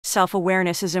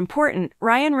Self-awareness is important,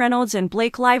 Ryan Reynolds and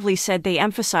Blake Lively said they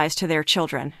emphasize to their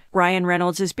children. Ryan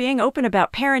Reynolds is being open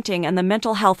about parenting and the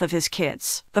mental health of his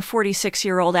kids. The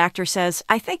 46-year-old actor says,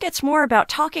 "I think it's more about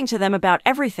talking to them about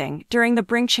everything," during the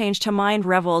Bring Change to Mind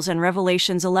Revels and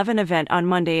Revelations 11 event on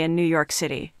Monday in New York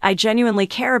City. "I genuinely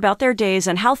care about their days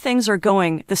and how things are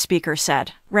going," the speaker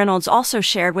said. Reynolds also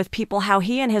shared with people how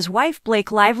he and his wife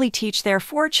Blake Lively teach their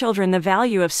 4 children the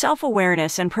value of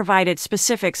self-awareness and provided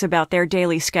specifics about their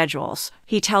daily schedules.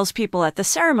 He tells people at the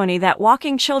ceremony that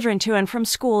walking children to and from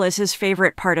school is his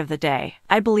favorite part of the day.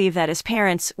 "I believe that as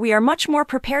parents, we are much more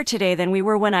prepared today than we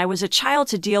were when I was a child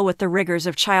to deal with the rigors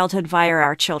of childhood via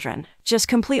our children. Just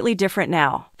completely different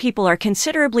now. People are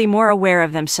considerably more aware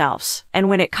of themselves. And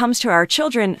when it comes to our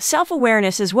children,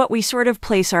 self-awareness is what we sort of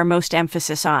place our most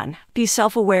emphasis on. Be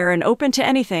self-aware and open to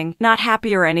anything, not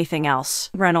happy or anything else."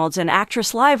 Reynolds and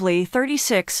actress Lively,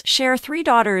 36, share 3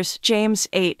 daughters, James,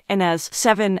 8, Inez,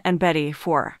 7, and Betty,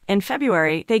 4. In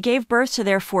February, they gave birth to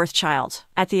their 4th child.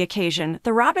 At the occasion,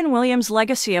 the Robin Williams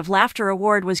Legacy of Laughter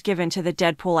Award was given to the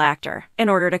Deadpool actor. In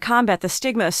order to combat the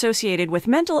stigma associated with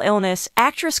mental illness,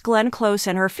 actress Glenn Close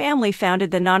and her family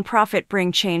founded the nonprofit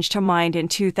Bring Change to Mind in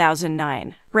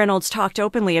 2009. Reynolds talked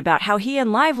openly about how he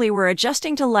and Lively were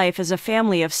adjusting to life as a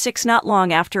family of 6 not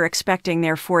long after expecting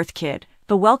their 4th kid.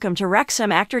 The Welcome to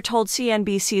Wrexham actor told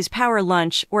CNBC's Power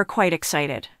Lunch, "We're quite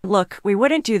excited. Look, we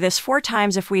wouldn't do this 4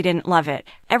 times if we didn't love it.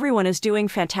 Everyone is doing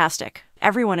fantastic.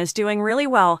 Everyone is doing really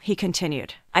well," he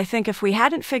continued. "I think if we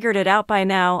hadn't figured it out by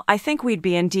now, I think we'd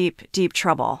be in deep, deep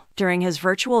trouble." During his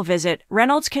virtual visit,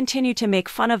 Reynolds continued to make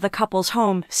fun of the couple's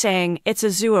home, saying, "It's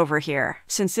a zoo over here.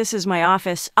 Since this is my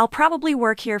office, I'll probably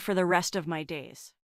work here for the rest of my days."